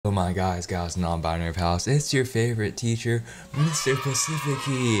Oh my guys, gals, non-binary pals, it's your favorite teacher, Mr.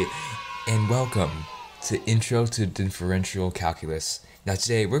 Pacifici, and welcome to Intro to Differential Calculus. Now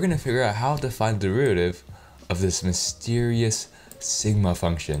today, we're going to figure out how to find the derivative of this mysterious sigma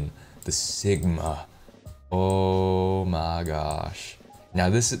function, the sigma. Oh my gosh. Now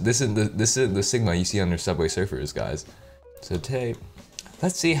this is the sigma you see on your Subway Surfers, guys. So today,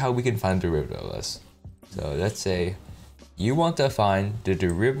 let's see how we can find the derivative of this. So let's say you want to find the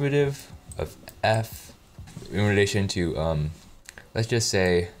derivative of f in relation to, let's just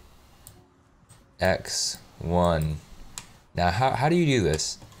say x1. Now, how do you do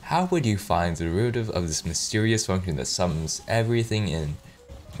this? How would you find the derivative of this mysterious function that sums everything in?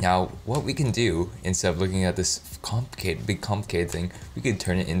 Now, what we can do, instead of looking at this big complicated thing, we could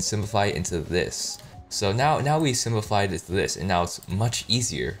turn it and simplify it into this. So now we simplified it to this, and now it's much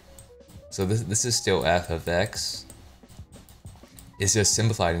easier. So this is still f of x. It's just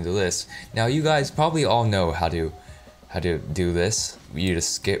simplified into this. Now you guys probably all know how to do this. You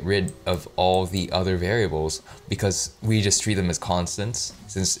just get rid of all the other variables because we just treat them as constants,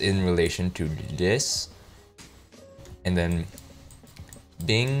 since in relation to this. And then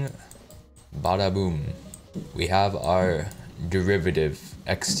bing, bada boom, we have our derivative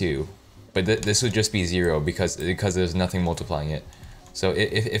x2. But this would just be 0 because there's nothing multiplying it. So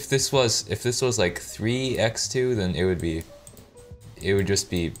if this was like 3x2, then it would just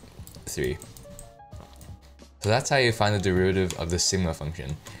be 3. So that's how you find the derivative of the sigma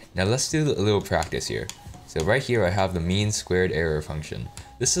function. Now let's do a little practice here. So right here I have the mean squared error function.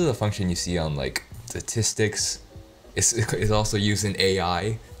 This is a function you see on like statistics. It's also used in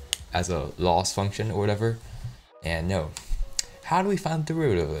AI as a loss function or whatever. And no, how do we find the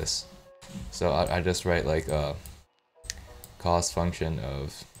derivative of this? So I just write like a cost function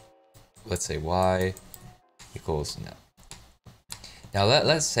of, let's say y equals now. Now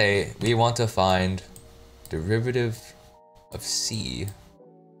let's say we want to find derivative of c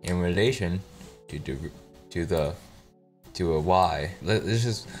in relation to a y. Let's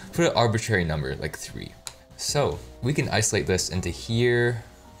just put an arbitrary number like 3. So we can isolate this into here,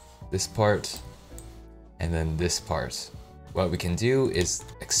 this part, and then this part. What we can do is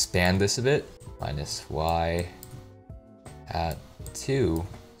expand this a bit, minus y at 2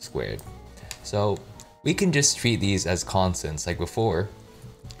 squared. So we can just treat these as constants like before,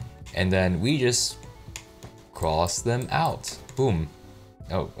 and then we just cross them out. Boom.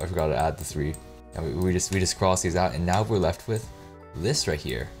 Oh, I forgot to add the 3. And we just cross these out, and now we're left with this right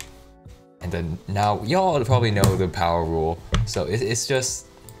here. And then now y'all probably know the power rule, so it's just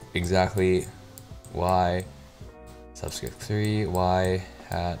exactly y subscript 3 y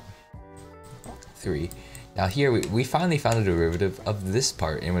hat 3. Now here we finally found a derivative of this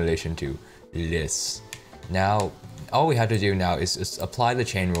part in relation to this. Now all we have to do now is just apply the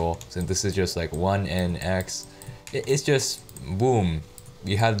chain rule, since this is just like 1nx. It's just boom,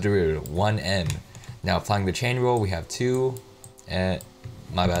 you have the derivative 1n. Now applying the chain rule, we have 2 and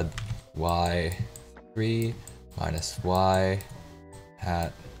my bad, y3 minus y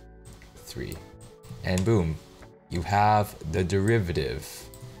hat 3, and boom, you have the derivative.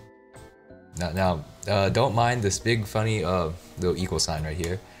 Now don't mind this big funny little equal sign right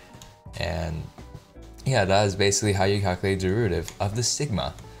here. And yeah, that is basically how you calculate the derivative of the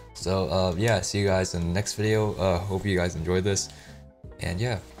sigma. So yeah, see you guys in the next video. Hope you guys enjoyed this. And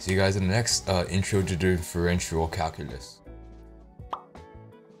yeah, see you guys in the next Intro to Differential Calculus.